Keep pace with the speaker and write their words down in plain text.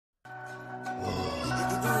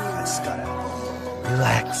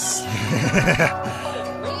relax.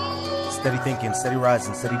 Steady thinking, steady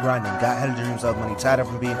rising, steady grinding. Got hella dreams of money, tired of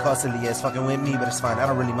from being costly. Yeah, it's fucking with me, but it's fine. I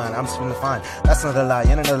don't really mind. I'm just feeling fine. That's another lie,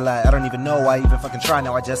 and another lie. I don't even know why I even fucking try.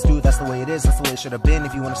 Now I just do. That's the way it is. That's the way it should have been.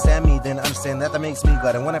 If you understand me, then understand that makes me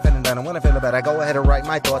glad. And when I'm feeling down and when I'm feeling bad, I go ahead and write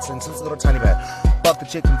my thoughts in some little tiny bad. Fuck the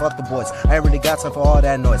chick and fuck the boys. I ain't really got time for all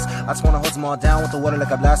that noise. I just wanna hold them all down with the water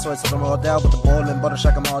like a blastoise. Set them all down with the bowl and butter,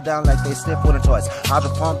 shake them all down like they stiff wooden toys.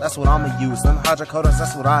 Hydro pump, that's what I'ma use. Them hydrocodons,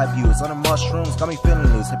 that's what I've used. On the mushrooms, got me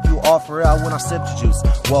feeling loose. If you offer it, I when I sip the juice.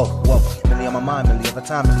 Whoa, whoa, Milli on my mind, Milli at the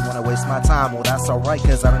time, Milli wanna waste my time. Well, that's alright,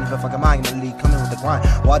 cause I don't even fucking mind. Milli coming with the grind.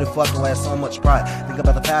 Why the fuck do I have so much pride? Think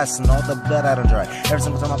about the past and all the blood I done dry. Every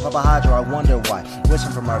single time I pop a hydro, I wonder why.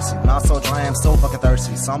 Wishing for mercy, mouth so dry, I'm so fucking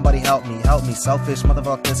thirsty. Somebody help me, selfish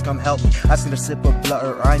motherfuckers, come help me. I need a sip of blood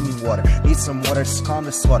or I need water. Need some water, just calm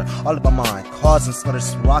the slaughter. All of my mind, causing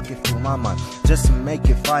sputters, rocket through my mind. Just to make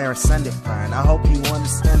it fire and send it flying. I hope you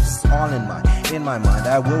understand this is all in my mind.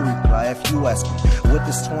 I will reply if you ask me. With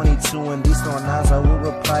this 22 and these throwing knives, I will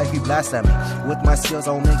reply if you blast at me. With my skills,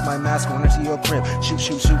 I will make my mask run into your crib. Shoot,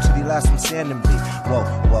 shoot, shoot to the last one standing bleed. Whoa,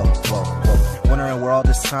 whoa, whoa, whoa. Wondering where all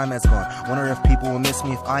this time has gone. Wondering if people will miss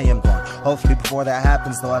me if I am gone. Hopefully before that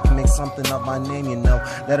happens, though, I can make something of my name, you know.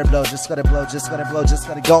 Let it blow, just let it blow, just let it blow, just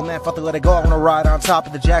let it go, man. Fuck to let it go. I wanna ride on top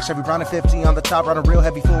of the jack, Chevy Brown and 50 on the top, riding real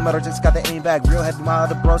heavy, full metal. Just got the aim bag, real heavy. My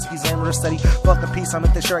other broskies aim real steady. Fuck the piece, I'm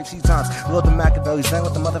at the shark 2 times. Load the Machiavellis, then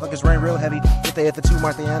with the motherfuckers rain real heavy. If they hit the 2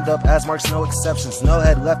 mark, they end up as marks, no exceptions. No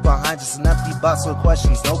head left behind, just an empty box with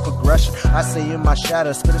questions, no progression. I stay in my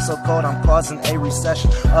shadow, spitting so cold, I'm causing a recession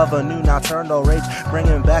of a new nocturnal rage,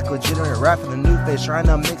 bringing back legitimate rap for the new face, trying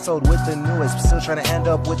to mix old with the new age, still trying to end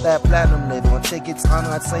up with that platinum label and take its time,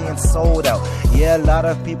 not saying sold out. Yeah, a lot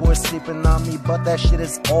of people are sleeping on me, but that shit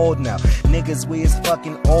is old now. Niggas, we is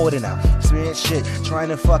fucking older now. Experience shit, trying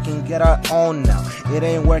to fucking get our own now. It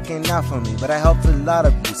ain't working out for me, but I helped a lot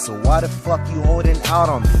of you, so why the fuck you holding out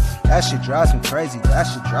on me? That shit drives me crazy, that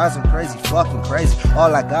shit drives me crazy, fucking crazy.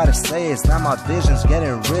 All I gotta say is that my vision's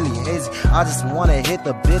getting really hazy. I just wanna hit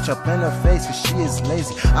the bitch up in her face cause she is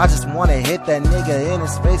lazy. I just wanna hit that nigga in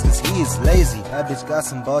his face cause he is lazy. That bitch got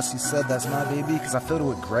some balls, she said that's my baby cause I filled it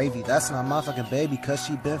with gravy. That's not my fucking baby cause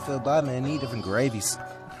she been filled by many different gravies.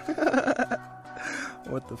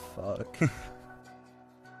 What the fuck?